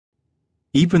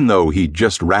Even though he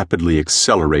just rapidly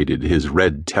accelerated his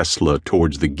red Tesla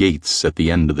towards the gates at the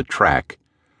end of the track,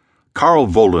 Carl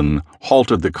Volin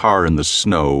halted the car in the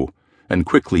snow and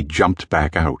quickly jumped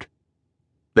back out.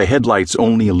 The headlights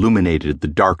only illuminated the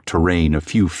dark terrain a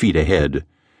few feet ahead,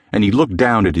 and he looked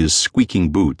down at his squeaking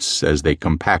boots as they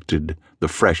compacted the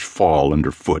fresh fall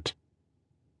underfoot.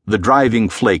 The driving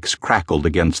flakes crackled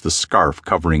against the scarf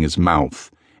covering his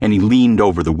mouth, and he leaned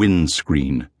over the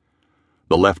windscreen.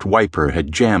 The left wiper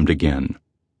had jammed again.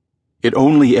 It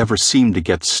only ever seemed to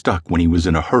get stuck when he was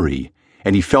in a hurry,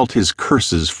 and he felt his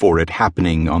curses for it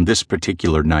happening on this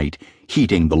particular night,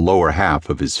 heating the lower half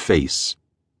of his face.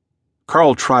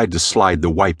 Carl tried to slide the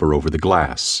wiper over the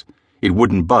glass. It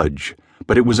wouldn't budge,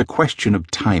 but it was a question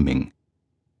of timing.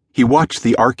 He watched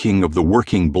the arcing of the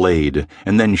working blade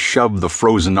and then shoved the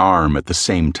frozen arm at the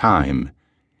same time.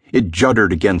 It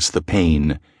juddered against the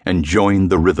pane and joined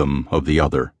the rhythm of the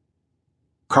other.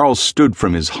 Carl stood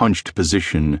from his hunched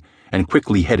position and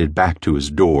quickly headed back to his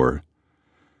door.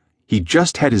 He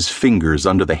just had his fingers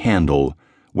under the handle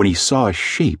when he saw a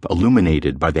shape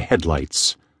illuminated by the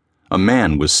headlights. A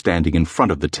man was standing in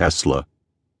front of the Tesla.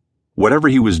 Whatever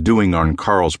he was doing on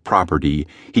Carl's property,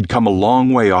 he'd come a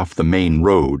long way off the main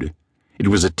road. It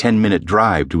was a 10-minute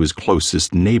drive to his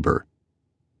closest neighbor.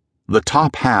 The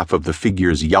top half of the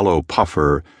figure's yellow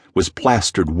puffer was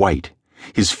plastered white,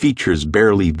 his features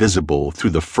barely visible through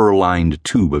the fur-lined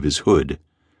tube of his hood.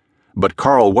 But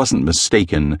Carl wasn't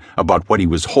mistaken about what he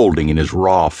was holding in his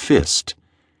raw fist.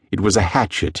 It was a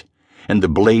hatchet, and the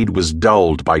blade was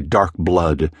dulled by dark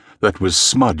blood that was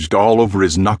smudged all over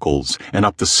his knuckles and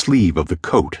up the sleeve of the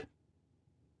coat.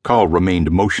 Carl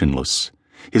remained motionless,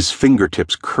 his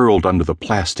fingertips curled under the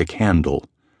plastic handle.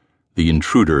 The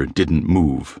intruder didn't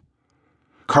move.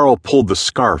 Carl pulled the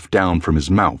scarf down from his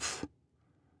mouth.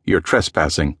 "You're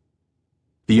trespassing."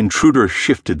 The intruder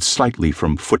shifted slightly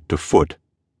from foot to foot.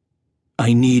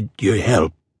 "I need your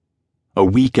help," a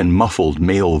weak and muffled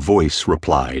male voice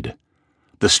replied.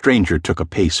 The stranger took a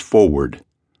pace forward.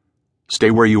 "Stay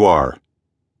where you are."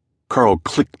 Carl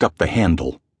clicked up the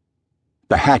handle.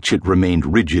 The hatchet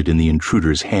remained rigid in the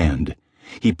intruder's hand.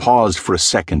 He paused for a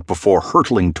second before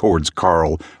hurtling towards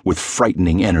Carl with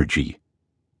frightening energy.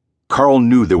 Carl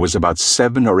knew there was about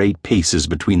 7 or 8 paces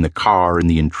between the car and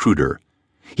the intruder.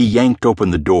 He yanked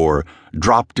open the door,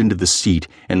 dropped into the seat,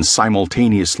 and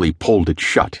simultaneously pulled it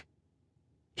shut.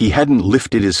 He hadn't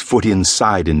lifted his foot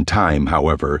inside in time,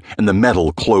 however, and the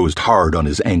metal closed hard on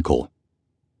his ankle.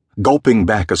 Gulping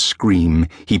back a scream,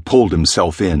 he pulled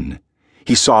himself in.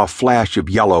 He saw a flash of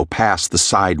yellow pass the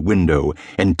side window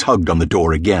and tugged on the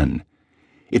door again.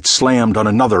 It slammed on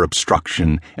another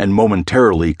obstruction, and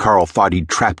momentarily Carl thought he'd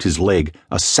trapped his leg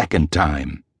a second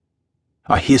time.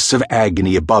 A hiss of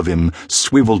agony above him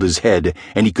swiveled his head,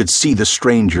 and he could see the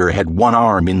stranger had one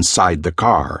arm inside the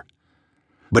car.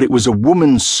 But it was a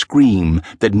woman's scream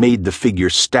that made the figure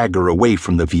stagger away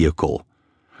from the vehicle.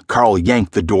 Carl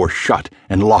yanked the door shut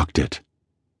and locked it.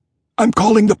 "I'm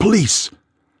calling the police."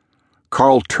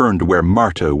 Carl turned to where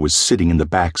Marta was sitting in the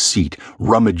back seat,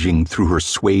 rummaging through her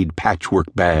suede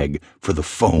patchwork bag for the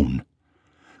phone.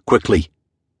 "Quickly."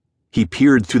 He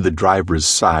peered through the driver's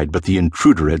side, but the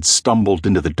intruder had stumbled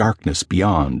into the darkness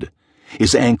beyond.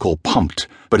 His ankle pumped,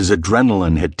 but his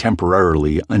adrenaline had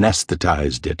temporarily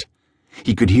anesthetized it.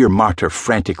 He could hear Marta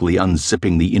frantically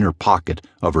unzipping the inner pocket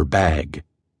of her bag.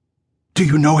 "Do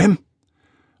you know him?"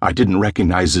 "I didn't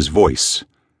recognize his voice."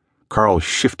 Carl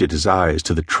shifted his eyes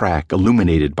to the track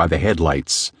illuminated by the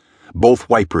headlights. Both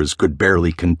wipers could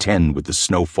barely contend with the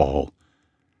snowfall.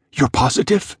 "You're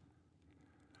positive?"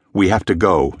 "We have to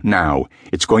go, now.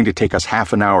 It's going to take us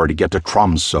half an hour to get to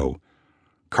Tromsø."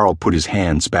 Carl put his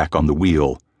hands back on the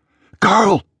wheel.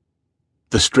 "Carl!"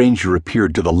 The stranger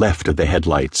appeared to the left of the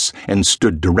headlights and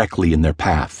stood directly in their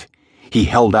path. He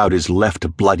held out his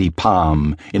left bloody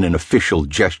palm in an official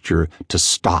gesture to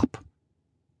stop.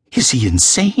 "Is he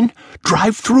insane?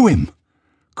 Drive through him."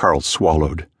 Carl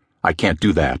swallowed. "I can't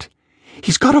do that."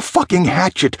 "He's got a fucking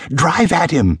hatchet. Drive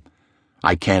at him."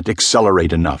 "I can't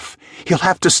accelerate enough." "He'll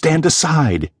have to stand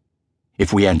aside."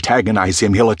 "If we antagonize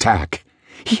him, he'll attack."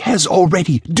 "He has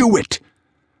already. Do it."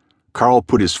 Carl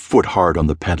put his foot hard on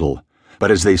the pedal,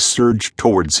 but as they surged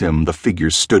towards him, the figure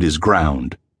stood his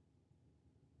ground.